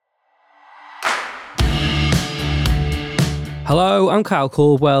Hello, I'm Kyle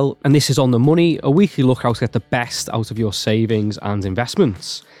Caldwell, and this is On The Money, a weekly look how to get the best out of your savings and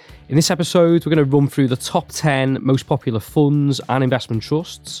investments. In this episode, we're going to run through the top 10 most popular funds and investment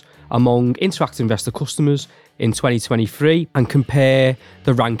trusts among Interactive Investor customers in 2023 and compare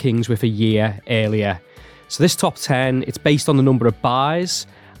the rankings with a year earlier. So this top 10, it's based on the number of buys,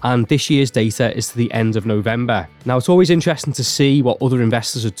 and this year's data is to the end of November. Now, it's always interesting to see what other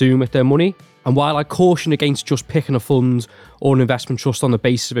investors are doing with their money. And while I caution against just picking a fund or an investment trust on the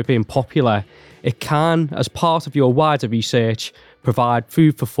basis of it being popular, it can, as part of your wider research, provide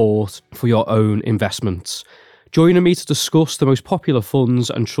food for thought for your own investments. Joining me to discuss the most popular funds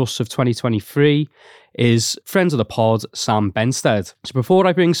and trusts of 2023 is friend of the pod, Sam Benstead. So before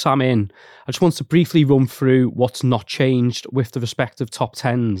I bring Sam in, I just want to briefly run through what's not changed with the respective top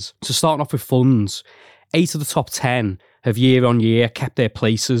 10s. So starting off with funds, 8 of the top 10 have year on year kept their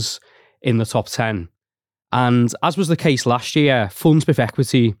places in the top 10. And as was the case last year, Fundsmith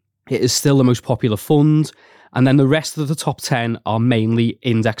Equity, it is still the most popular fund. And then the rest of the top 10 are mainly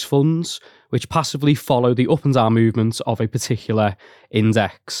index funds, which passively follow the up and down movements of a particular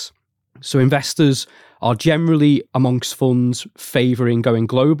index. So investors are generally amongst funds favouring going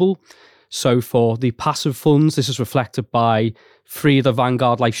global. So for the passive funds, this is reflected by 3 of the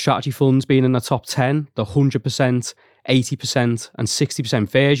Vanguard Life Strategy funds being in the top 10, the 100%, 80% and 60%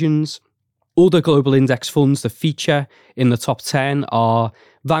 versions. Other global index funds that feature in the top 10 are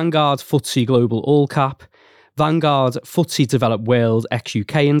Vanguard FTSE Global All Cap, Vanguard FTSE Developed World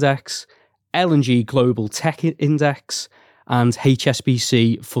ex-UK Index, L&G Global Tech Index, and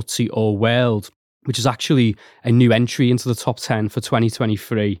HSBC FTSE All World, which is actually a new entry into the top 10 for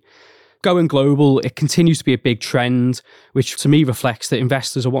 2023. Going global, it continues to be a big trend, which to me reflects that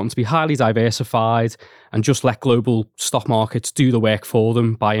investors are wanting to be highly diversified and just let global stock markets do the work for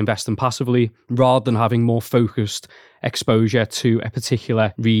them by investing passively, rather than having more focused exposure to a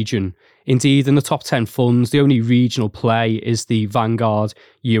particular region. Indeed, in the top 10 funds, the only regional play is the Vanguard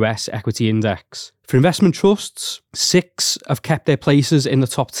US Equity Index. For investment trusts, 6 have kept their places in the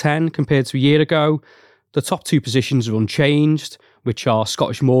top 10 compared to a year ago. The top 2 positions are unchanged, which are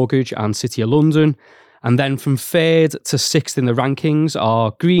Scottish Mortgage and City of London. And then from 3rd to 6th in the rankings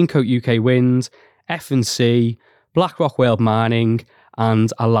are Greencoat UK Wind, F&C, BlackRock World Mining,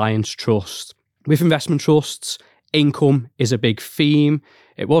 and Alliance Trust. With investment trusts, income is a big theme.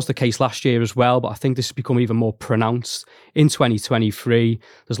 It was the case last year as well, but I think this has become even more pronounced in 2023.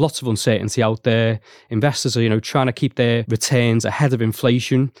 There's lots of uncertainty out there. Investors are, trying to keep their returns ahead of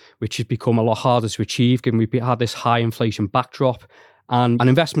inflation, which has become a lot harder to achieve given we've had this high inflation backdrop. And an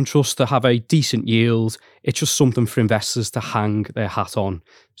investment trust to have a decent yield, it's just something for investors to hang their hat on.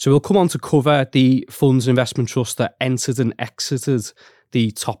 So we'll come on to cover the funds and investment trusts that entered and exited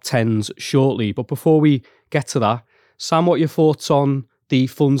the top 10s shortly. But before we get to that, Sam, what are your thoughts on the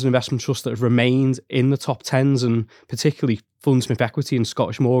funds and investment trusts that have remained in the top 10s, and particularly Fundsmith Equity and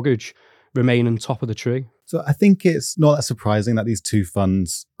Scottish Mortgage remaining top of the tree? So I think it's not that surprising that these 2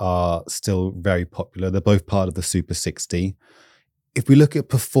 funds are still very popular. They're both part of the Super 60. If we look at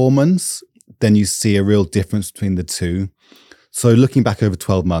performance, then you see a real difference between the 2. So looking back over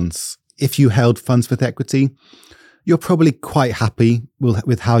 12 months, if you held Fundsmith Equity, you're probably quite happy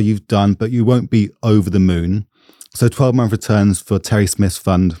with how you've done, but you won't be over the moon. So 12-month returns for Terry Smith's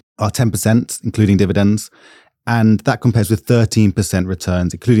fund are 10%, including dividends. And that compares with 13%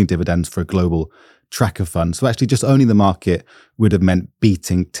 returns, including dividends, for a global tracker fund. So actually just owning the market would have meant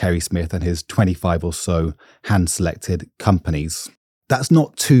beating Terry Smith and his 25 or so hand-selected companies. That's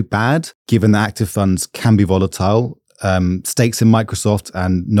not too bad, given that active funds can be volatile. Stakes in Microsoft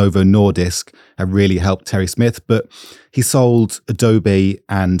and Novo Nordisk have really helped Terry Smith, but he sold Adobe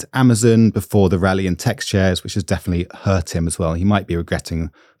and Amazon before the rally in tech shares, which has definitely hurt him as well. He might be regretting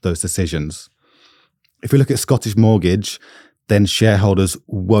those decisions. If we look at Scottish Mortgage, then shareholders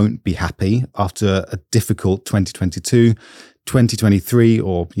won't be happy after a difficult 2022, 2023,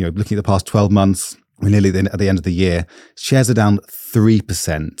 or looking at the past 12 months. We're nearly at the end of the year. Shares are down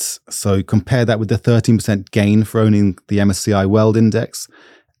 3%. So compare that with the 13% gain for owning the MSCI World Index,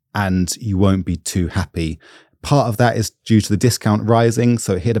 and you won't be too happy. Part of that is due to the discount rising.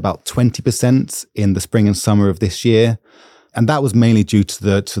 So it hit about 20% in the spring and summer of this year. And that was mainly due to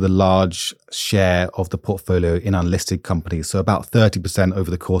the large share of the portfolio in unlisted companies. So about 30%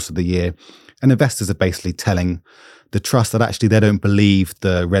 over the course of the year. And investors are basically telling the trust that actually they don't believe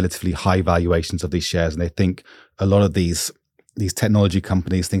the relatively high valuations of these shares. And they think a lot of these technology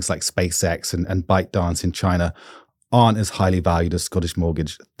companies, things like SpaceX and ByteDance in China, aren't as highly valued as Scottish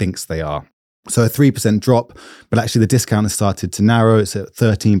Mortgage thinks they are. So a 3% drop, but actually the discount has started to narrow. It's at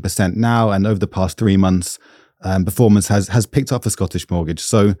 13% now. And over the past 3 months, performance has picked up for Scottish Mortgage.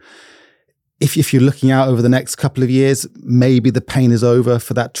 So if you're looking out over the next couple of years, maybe the pain is over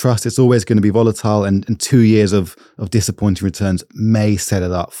for that trust. It's always going to be volatile, and 2 years of disappointing returns may set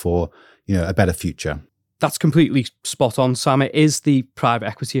it up for a better future. That's completely spot on, Sam. It is the private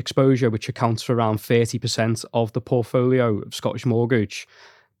equity exposure, which accounts for around 30% of the portfolio of Scottish Mortgage,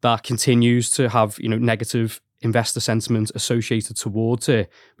 that continues to have negative investor sentiment associated towards it,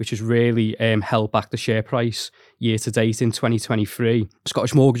 which has really held back the share price year to date in 2023.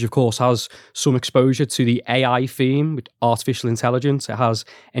 Scottish Mortgage, of course, has some exposure to the AI theme with artificial intelligence. It has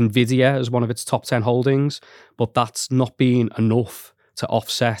Nvidia as one of its top 10 holdings, but that's not been enough to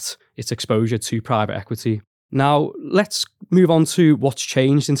offset its exposure to private equity. Now, let's move on to what's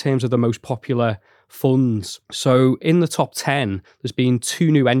changed in terms of the most popular funds. So in the top 10, there's been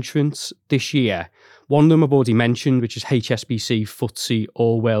 2 new entrants this year. One of them I've already mentioned, which is HSBC FTSE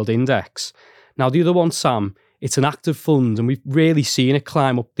All World Index. Now, the other one, Sam, it's an active fund, and we've really seen it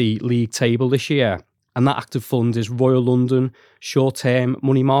climb up the league table this year. And that active fund is Royal London Short-Term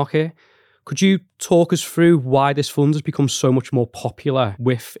Money Market. Could you talk us through why this fund has become so much more popular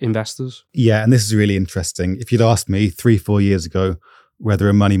with investors? Yeah, and this is really interesting. If you'd asked me 3-4 years ago whether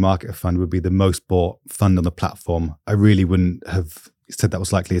a money market fund would be the most bought fund on the platform, I really wouldn't have said that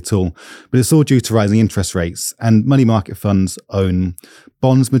was likely at all. But it's all due to rising interest rates, and money market funds own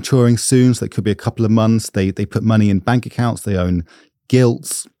bonds maturing soon, so it could be a couple of months. They put money in bank accounts, they own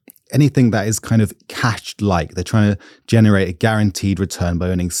gilts, anything that is kind of cash-like. They're trying to generate a guaranteed return by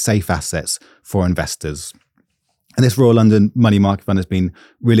owning safe assets for investors. And this Royal London Money Market Fund has been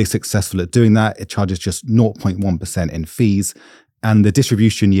really successful at doing that. It charges just 0.1% in fees, and the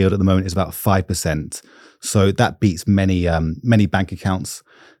distribution yield at the moment is about 5%. So that beats many bank accounts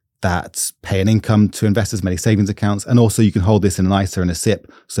that pay an income to investors, many savings accounts. And also you can hold this in an ISA and a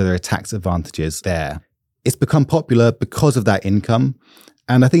SIP, so there are tax advantages there. It's become popular because of that income.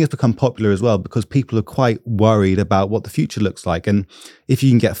 And I think it's become popular as well because people are quite worried about what the future looks like. And if you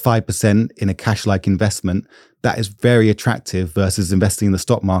can get 5% in a cash-like investment, that is very attractive versus investing in the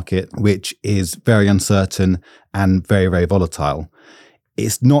stock market, which is very uncertain and very, very volatile.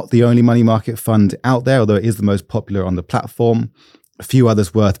 It's not the only money market fund out there, although it is the most popular on the platform. A few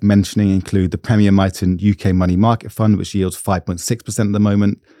others worth mentioning include the Premier Miton UK Money Market Fund, which yields 5.6% at the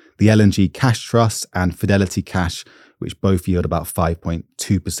moment, the L&G Cash Trust, and Fidelity Cash, which both yield about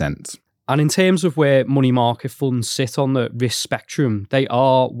 5.2%. And in terms of where money market funds sit on the risk spectrum, they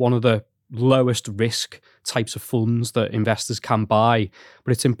are one of the lowest risk types of funds that investors can buy.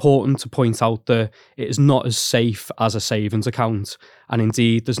 But it's important to point out that it is not as safe as a savings account. And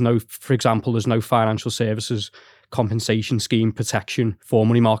indeed, there's no financial services compensation scheme protection for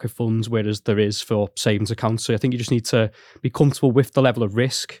money market funds, whereas there is for savings accounts. So I think you just need to be comfortable with the level of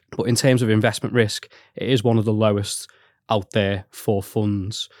risk. But in terms of investment risk, it is one of the lowest out there for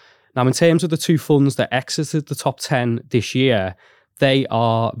funds. Now, in terms of the 2 funds that exited the top 10 this year, they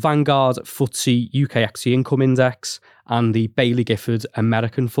are Vanguard FTSE UK Equity Income Index and the Baillie Gifford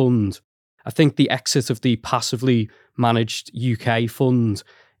American Fund. I think the exit of the passively managed UK fund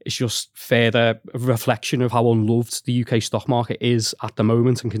is just further a reflection of how unloved the UK stock market is at the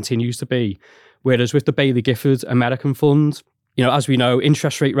moment and continues to be. Whereas with the Baillie Gifford American Fund, as we know,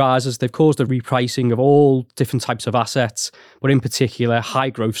 interest rate rises, they've caused a repricing of all different types of assets, but in particular,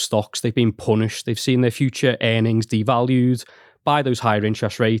 high growth stocks, they've been punished. They've seen their future earnings devalued by those higher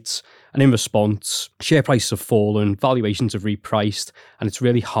interest rates. And in response, share prices have fallen, valuations have repriced, and it's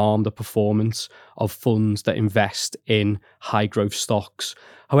really harmed the performance of funds that invest in high growth stocks.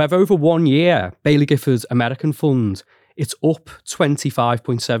 However, over 1 year, Baillie Gifford American Fund, it's up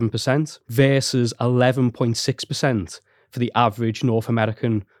 25.7% versus 11.6% for the average North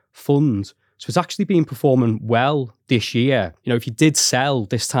American fund. So it's actually been performing well this year. If you did sell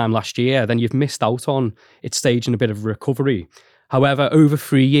this time last year, then you've missed out on it staging a bit of recovery. However, over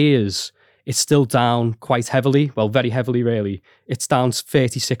 3 years, it's still down quite heavily, well, very heavily really. It's down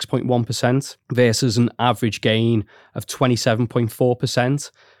 36.1% versus an average gain of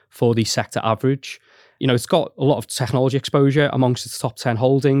 27.4% for the sector average. It's got a lot of technology exposure amongst its top 10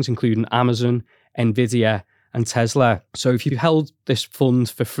 holdings, including Amazon, Nvidia, and Tesla. So if you held this fund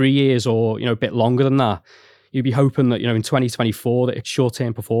for 3 years or, a bit longer than that, you'd be hoping that, in 2024, that its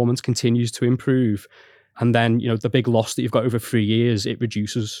short-term performance continues to improve. And then, the big loss that you've got over 3 years, it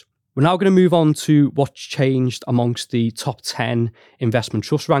reduces. We're now going to move on to what's changed amongst the top 10 investment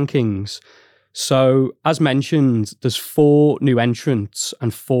trust rankings. So, as mentioned, there's 4 new entrants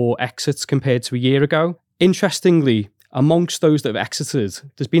and 4 exits compared to a year ago. Interestingly, Amongst those that have exited,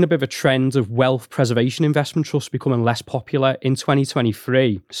 there's been a bit of a trend of wealth preservation investment trusts becoming less popular in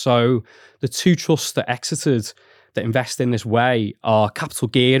 2023. So the two trusts that exited that invest in this way are Capital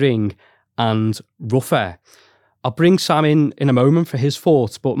Gearing and Ruffer. I'll bring Sam in a moment for his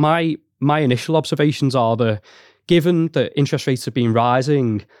thoughts, but my initial observations are that given that interest rates have been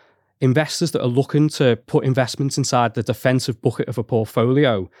rising, investors that are looking to put investments inside the defensive bucket of a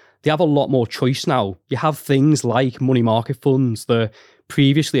portfolio, they have a lot more choice now. You have things like money market funds that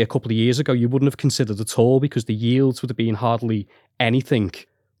previously, a couple of years ago, you wouldn't have considered at all because the yields would have been hardly anything.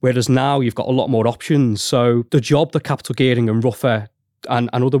 Whereas now you've got a lot more options. So the job that Capital Gearing and Ruffer and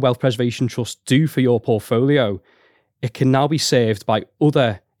other wealth preservation trusts do for your portfolio, it can now be served by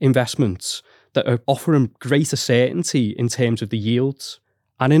other investments that are offering greater certainty in terms of the yields.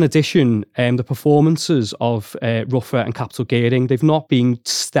 And in addition, the performances of Ruffer and Capital Gearing, they've not been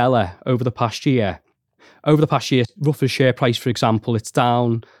stellar over the past year. Over the past year, Ruffer's share price, for example, it's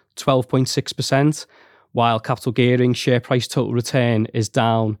down 12.6%, while Capital Gearing's share price total return is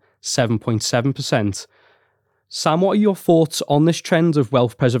down 7.7%. Sam, what are your thoughts on this trend of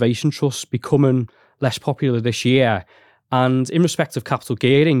wealth preservation trusts becoming less popular this year? And in respect of Capital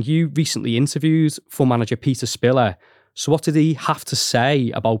Gearing, you recently interviewed fund manager Peter Spiller. So what did he have to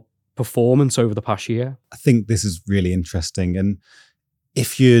say about performance over the past year? I think this is really interesting. And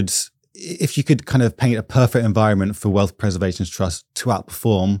if you could kind of paint a perfect environment for wealth preservation trusts to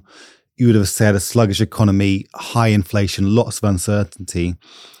outperform, you would have said a sluggish economy, high inflation, lots of uncertainty.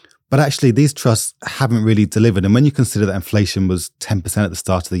 But actually, these trusts haven't really delivered. And when you consider that inflation was 10% at the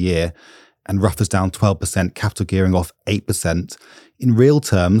start of the year, and Ruffer's down 12%, Capital Gearing off 8%, in real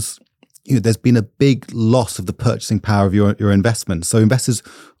terms, there's been a big loss of the purchasing power of your investment. So investors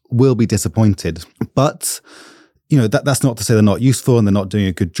will be disappointed. But that's not to say they're not useful and they're not doing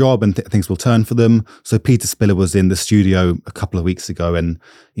a good job and things will turn for them. So Peter Spiller was in the studio a couple of weeks ago, and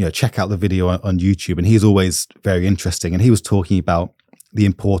check out the video on YouTube. And he's always very interesting. And he was talking about the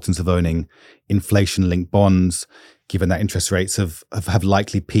importance of owning inflation-linked bonds, given that interest rates have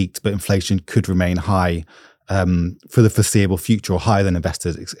likely peaked, but inflation could remain high for the foreseeable future, or higher than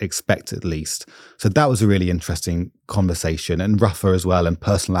investors expect at least. So that was a really interesting conversation. And Ruffer as well, and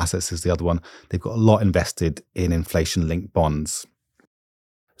Personal Assets is the other one. They've got a lot invested in inflation-linked bonds.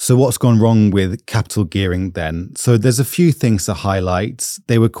 So what's gone wrong with Capital Gearing then? So there's a few things to highlight.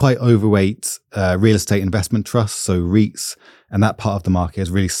 They were quite overweight real estate investment trusts, so REITs, and that part of the market has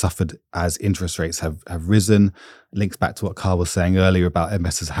really suffered as interest rates have risen. Links back to what Carl was saying earlier about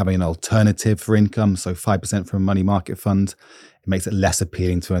investors having an alternative for income, so 5% from a money market fund. It makes it less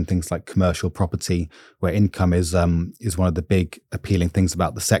appealing to own things like commercial property, where income is one of the big appealing things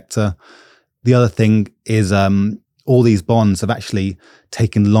about the sector. The other thing is all these bonds have actually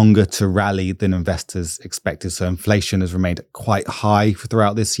taken longer to rally than investors expected. So inflation has remained quite high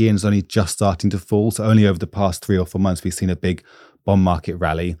throughout this year and is only just starting to fall. So only over the past 3 or 4 months, we've seen a big bond market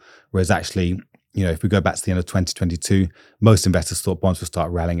rally. Whereas actually, if we go back to the end of 2022, most investors thought bonds would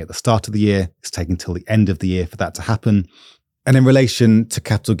start rallying at the start of the year. It's taken till the end of the year for that to happen. And in relation to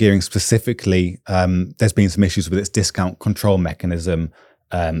Capital Gearing specifically, there's been some issues with its discount control mechanism,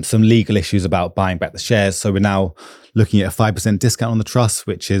 some legal issues about buying back the shares. So we're now looking at a 5% discount on the trust,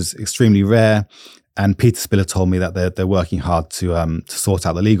 which is extremely rare. And Peter Spiller told me that they're working hard to sort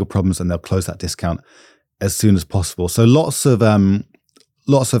out the legal problems, and they'll close that discount as soon as possible. So lots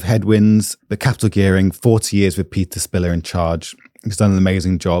of headwinds. But Capital Gearing, 40 years with Peter Spiller in charge, he's done an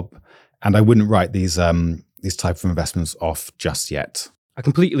amazing job. And I wouldn't write these type of investments off just yet. I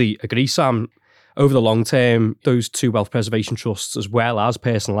completely agree, Sam. Over the long term, those two wealth preservation trusts, as well as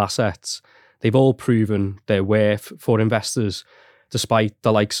Personal Assets, they've all proven their worth for investors, despite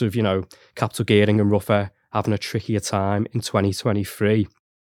the likes of, Capital Gearing and Ruffer having a trickier time in 2023.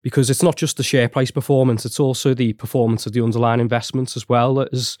 Because it's not just the share price performance, it's also the performance of the underlying investments as well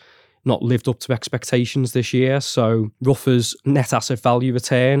that has not lived up to expectations this year. So Ruffer's net asset value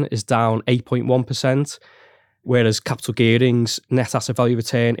return is down 8.1%. Whereas Capital Gearing's net asset value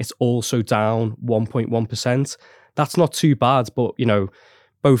return, it's also down 1.1%. That's not too bad, but,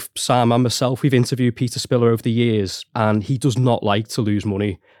 both Sam and myself, we've interviewed Peter Spiller over the years, and he does not like to lose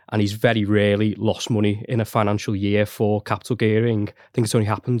money, and he's very rarely lost money in a financial year for Capital Gearing. I think it's only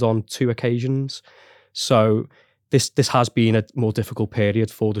happened on 2 occasions. So this has been a more difficult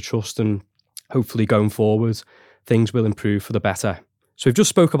period for the trust, and hopefully going forward, things will improve for the better. So we've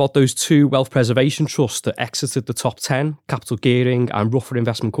just spoke about those 2 wealth preservation trusts that exited the top 10, Capital Gearing and Ruffer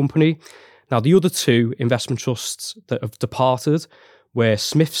Investment Company. Now, the other 2 investment trusts that have departed were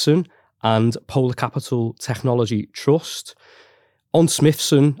Smithson and Polar Capital Technology Trust. On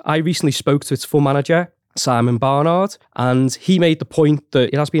Smithson, I recently spoke to its fund manager, Simon Barnard, and he made the point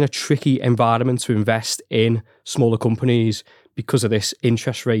that it has been a tricky environment to invest in smaller companies because of this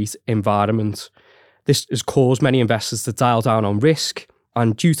interest rate environment. This has caused many investors to dial down on risk,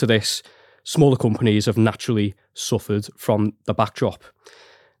 and due to this, smaller companies have naturally suffered from the backdrop.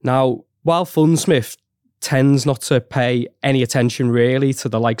 Now, while Fundsmith tends not to pay any attention really to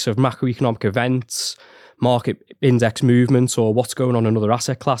the likes of macroeconomic events, market index movements, or what's going on in other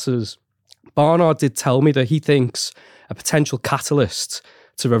asset classes, Barnard did tell me that he thinks a potential catalyst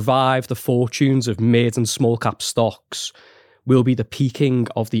to revive the fortunes of mid and small cap stocks will be the peaking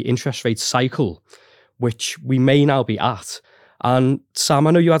of the interest rate cycle, which we may now be at. And Sam,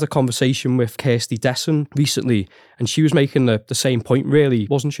 I know you had a conversation with Kirsty Desson recently, and she was making the same point really,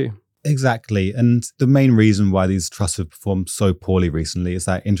 wasn't she? Exactly. And the main reason why these trusts have performed so poorly recently is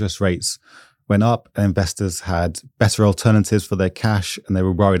that interest rates went up and investors had better alternatives for their cash, and they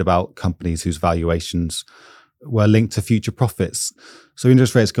were worried about companies whose valuations were linked to future profits. So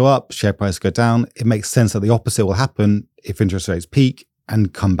interest rates go up, share prices go down. It makes sense that the opposite will happen if interest rates peak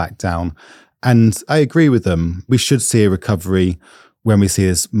and come back down. And I agree with them. We should see a recovery when we see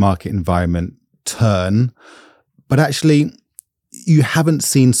this market environment turn. But actually, you haven't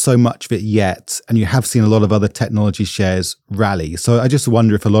seen so much of it yet, and you have seen a lot of other technology shares rally. So I just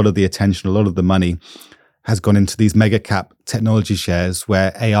wonder if a lot of the attention, a lot of the money has gone into these mega cap technology shares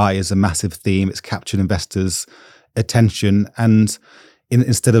where AI is a massive theme. It's captured investors' attention. And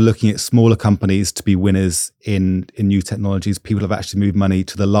instead of looking at smaller companies to be winners in new technologies, people have actually moved money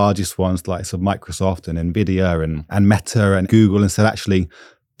to the largest ones, like Microsoft and Nvidia and Meta and Google, and said, actually,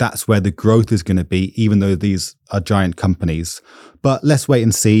 that's where the growth is going to be, even though these are giant companies. But let's wait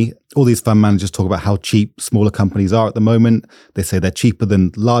and see. All these fund managers talk about how cheap smaller companies are at the moment. They say they're cheaper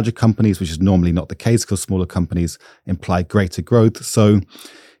than larger companies, which is normally not the case because smaller companies imply greater growth. So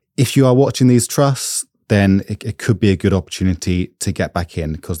if you are watching these trusts, then it could be a good opportunity to get back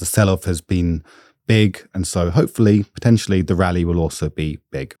in because the sell-off has been big. And so hopefully, potentially, the rally will also be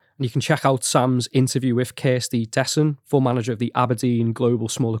big. You can check out Sam's interview with Kirsty Desson, fund manager of the Aberdeen Global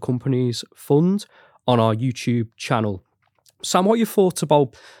Smaller Companies Fund, on our YouTube channel. Sam, what are your thoughts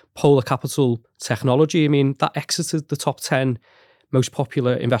about Polar Capital Technology? I mean, that exited the top 10 most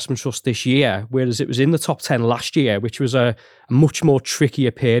popular investment trust this year, whereas it was in the top 10 last year, which was a much more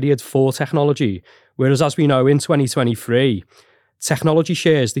trickier period for technology. Whereas, as we know, in 2023, technology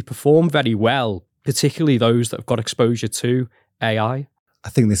shares, they perform very well, particularly those that have got exposure to AI. I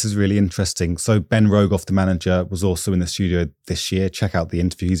think this is really interesting. So Ben Rogoff, the manager, was also in the studio this year. Check out the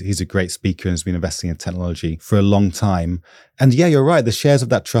interview. He's a great speaker and has been investing in technology for a long time. And yeah, you're right. The shares of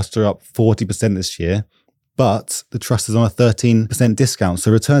that trust are up 40% this year, but the trust is on a 13% discount.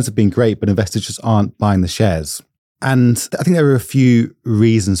 So returns have been great, but investors just aren't buying the shares. And I think there are a few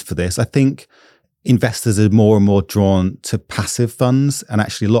reasons for this. I think investors are more and more drawn to passive funds. And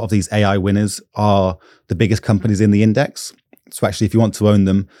actually, a lot of these AI winners are the biggest companies in the index. So actually, if you want to own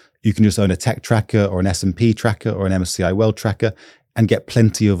them, you can just own a tech tracker or an S&P tracker or an MSCI World tracker and get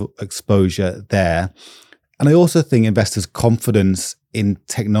plenty of exposure there. And I also think investors' confidence in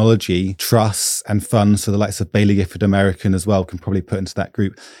technology, trusts and funds, so the likes of Baillie Gifford American as well, can probably put into that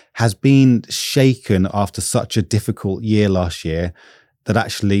group, has been shaken after such a difficult year last year that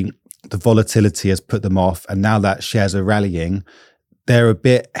actually the volatility has put them off. And now that shares are rallying, they're a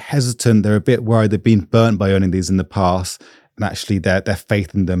bit hesitant. They're a bit worried. They've been burnt by owning these in the past. And actually their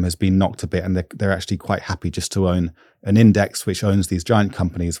faith in them has been knocked a bit. And they're actually quite happy just to own an index which owns these giant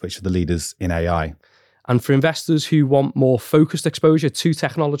companies, which are the leaders in AI. And for investors who want more focused exposure to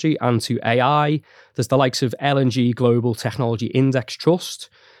technology and to AI, there's the likes of L&G Global Technology Index Trust.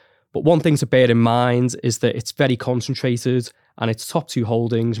 But one thing to bear in mind is that it's very concentrated, and its top two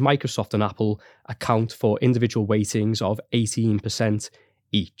holdings, Microsoft and Apple, account for individual weightings of 18%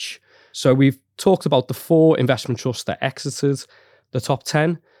 each. So we've talked about the 4 investment trusts that exited the top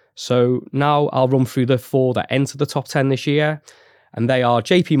 10. So now I'll run through the 4 that entered the top 10 this year. And they are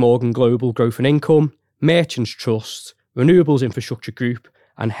JP Morgan Global Growth and Income, Merchants Trust, Renewables Infrastructure Group,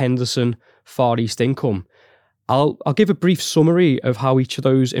 and Henderson Far East Income. I'll give a brief summary of how each of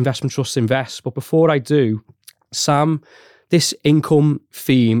those investment trusts invest. But before I do, Sam, this income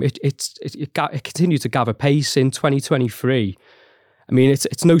theme, it continued to gather pace in 2023. I mean,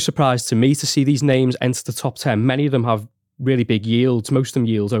 it's no surprise to me to see these names enter the top 10. Many of them have really big yields. Most of them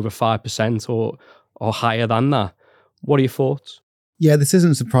yield over 5% or higher than that. What are your thoughts? Yeah, this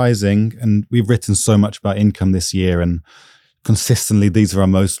isn't surprising. And we've written so much about income this year, and consistently these are our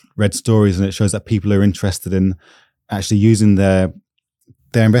most read stories. And it shows that people are interested in actually using their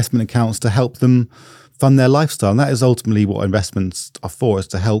investment accounts to help them fund their lifestyle. And that is ultimately what investments are for, is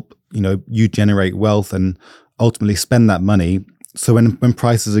to help you generate wealth and ultimately spend that money. So when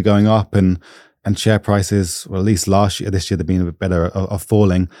prices are going up and share prices, or at least this year they've been a bit better, are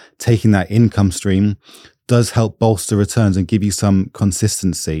falling, taking that income stream does help bolster returns and give you some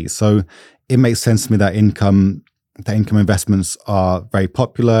consistency. So it makes sense to me that income investments are very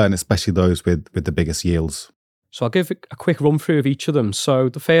popular, and especially those with the biggest yields. So I'll give a quick run through of each of them. So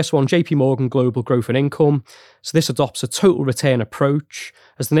the first one, JP Morgan Global Growth and Income. So this adopts a total return approach.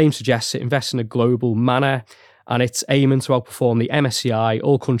 As the name suggests, it invests in a global manner, and it's aiming to outperform the MSCI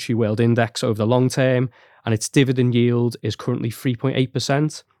All Country World Index over the long term, and its dividend yield is currently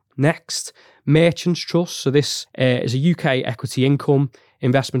 3.8%. Next, Merchants Trust. So this is a UK equity income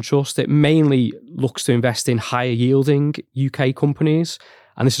investment trust. It mainly looks to invest in higher yielding UK companies,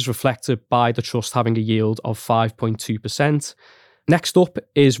 and this is reflected by the trust having a yield of 5.2%. Next up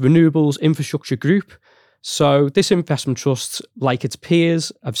is Renewables Infrastructure Group. So this investment trust, like its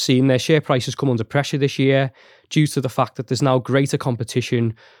peers, have seen their share prices come under pressure this year due to the fact that there's now greater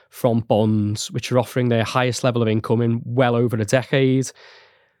competition from bonds, which are offering their highest level of income in well over a decade.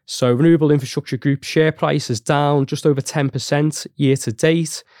 So Renewable Infrastructure Group share price is down just over 10% year to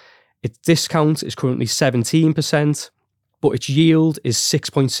date. Its discount is currently 17%, but its yield is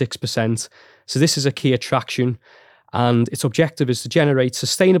 6.6%. So this is a key attraction, and its objective is to generate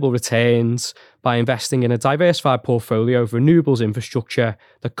sustainable returns by investing in a diversified portfolio of renewables infrastructure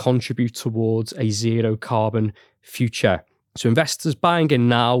that contribute towards a zero carbon future. So investors buying in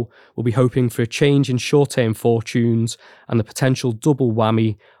now will be hoping for a change in short-term fortunes and the potential double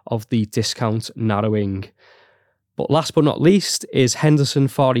whammy of the discount narrowing. But last but not least is Henderson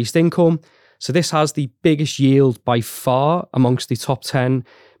Far East Income. So this has the biggest yield by far amongst the top 10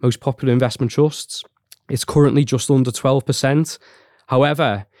 most popular investment trusts. It's currently just under 12%.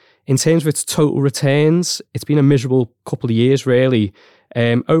 However, in terms of its total returns, it's been a miserable couple of years, really.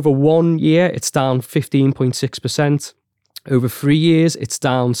 Over 1 year, it's down 15.6%. Over 3 years, it's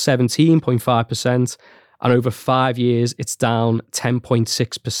down 17.5%. And over 5 years, it's down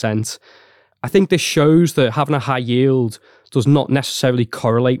 10.6%. I think this shows that having a high yield does not necessarily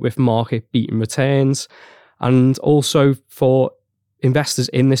correlate with market-beating returns. And also for investors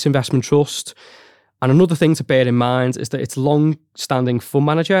in this investment trust. And another thing to bear in mind is that its long-standing fund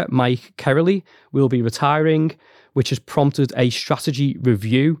manager, Mike Kerley, will be retiring, which has prompted a strategy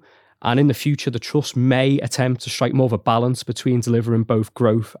review. And in the future, the trust may attempt to strike more of a balance between delivering both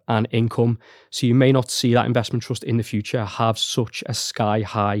growth and income. So you may not see that investment trust in the future have such a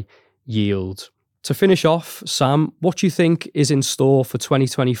sky-high yield. To finish off, Sam, what do you think is in store for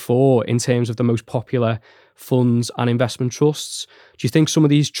 2024 in terms of the most popular funds and investment trusts? Do you think some of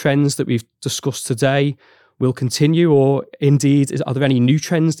these trends that we've discussed today will continue, or indeed, are there any new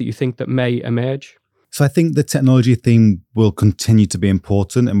trends that you think that may emerge? So I think the technology theme will continue to be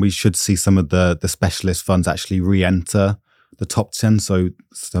important, and we should see some of the specialist funds actually re-enter the top 10. So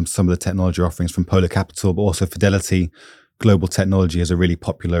some of the technology offerings from Polar Capital, but also Fidelity Global Technology is a really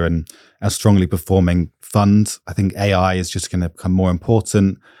popular and strongly performing fund. I think AI is just going to become more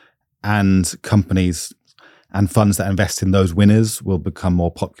important, and companies and funds that invest in those winners will become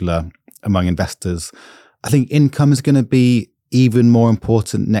more popular among investors. I think income is going to be even more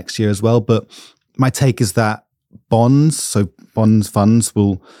important next year as well, but my take is that funds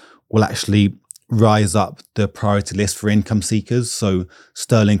will actually rise up the priority list for income seekers. So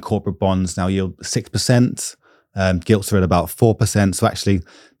sterling corporate bonds now yield 6%, gilts are at about 4%. So actually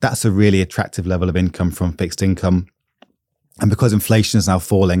that's a really attractive level of income from fixed income. And because inflation is now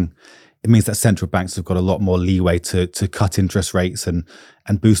falling, it means that central banks have got a lot more leeway to cut interest rates and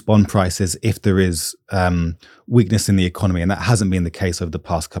boost bond prices if there is weakness in the economy. And that hasn't been the case over the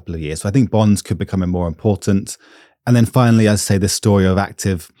past couple of years. So I think bonds could become more important. And then finally, I'd say this story of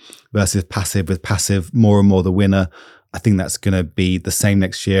active versus passive, with passive more and more the winner. I think that's going to be the same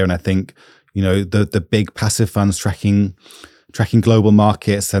next year. And I think, the big passive funds tracking global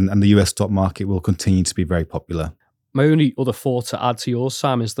markets and the US stock market will continue to be very popular. My only other thought to add to yours,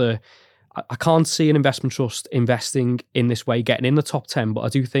 Sam, is that I can't see an investment trust investing in this way, getting in the top 10, but I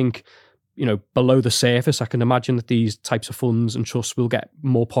do think, below the surface, I can imagine that these types of funds and trusts will get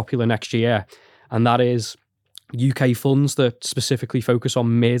more popular next year. And that is UK funds that specifically focus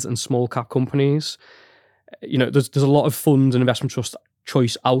on mid and small cap companies. There's a lot of fund and investment trust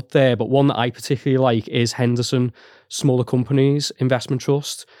choice out there, but one that I particularly like is Henderson Smaller Companies Investment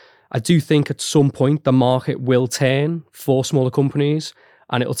Trust. I do think at some point the market will turn for smaller companies,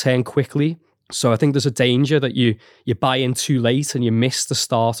 and it'll turn quickly. So I think there's a danger that you buy in too late and you miss the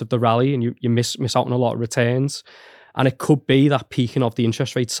start of the rally, and you miss out on a lot of returns. And it could be that peaking of the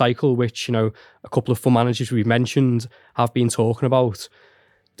interest rate cycle, which a couple of fund managers we've mentioned have been talking about.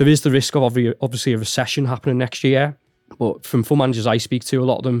 There is the risk of obviously a recession happening next year. But from fund managers I speak to, a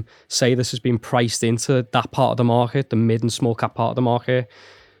lot of them say this has been priced into that part of the market, the mid and small cap part of the market.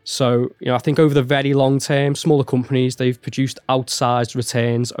 So, I think over the very long term, smaller companies, they've produced outsized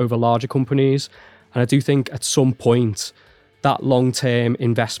returns over larger companies. And I do think at some point, that long-term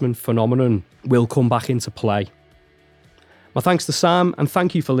investment phenomenon will come back into play. My thanks to Sam, and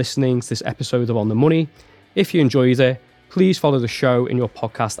thank you for listening to this episode of On the Money. If you enjoyed it, please follow the show in your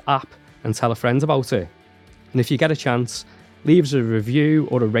podcast app and tell a friend about it. And if you get a chance, leave us a review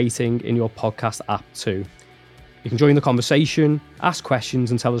or a rating in your podcast app too. You can join the conversation, ask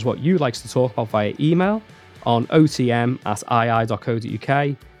questions and tell us what you'd like us to talk about via email on otm@ii.co.uk.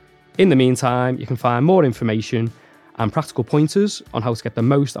 In the meantime, you can find more information and practical pointers on how to get the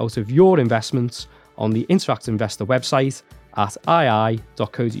most out of your investments on the Interactive Investor website at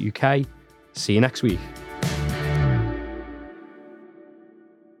ii.co.uk. See you next week.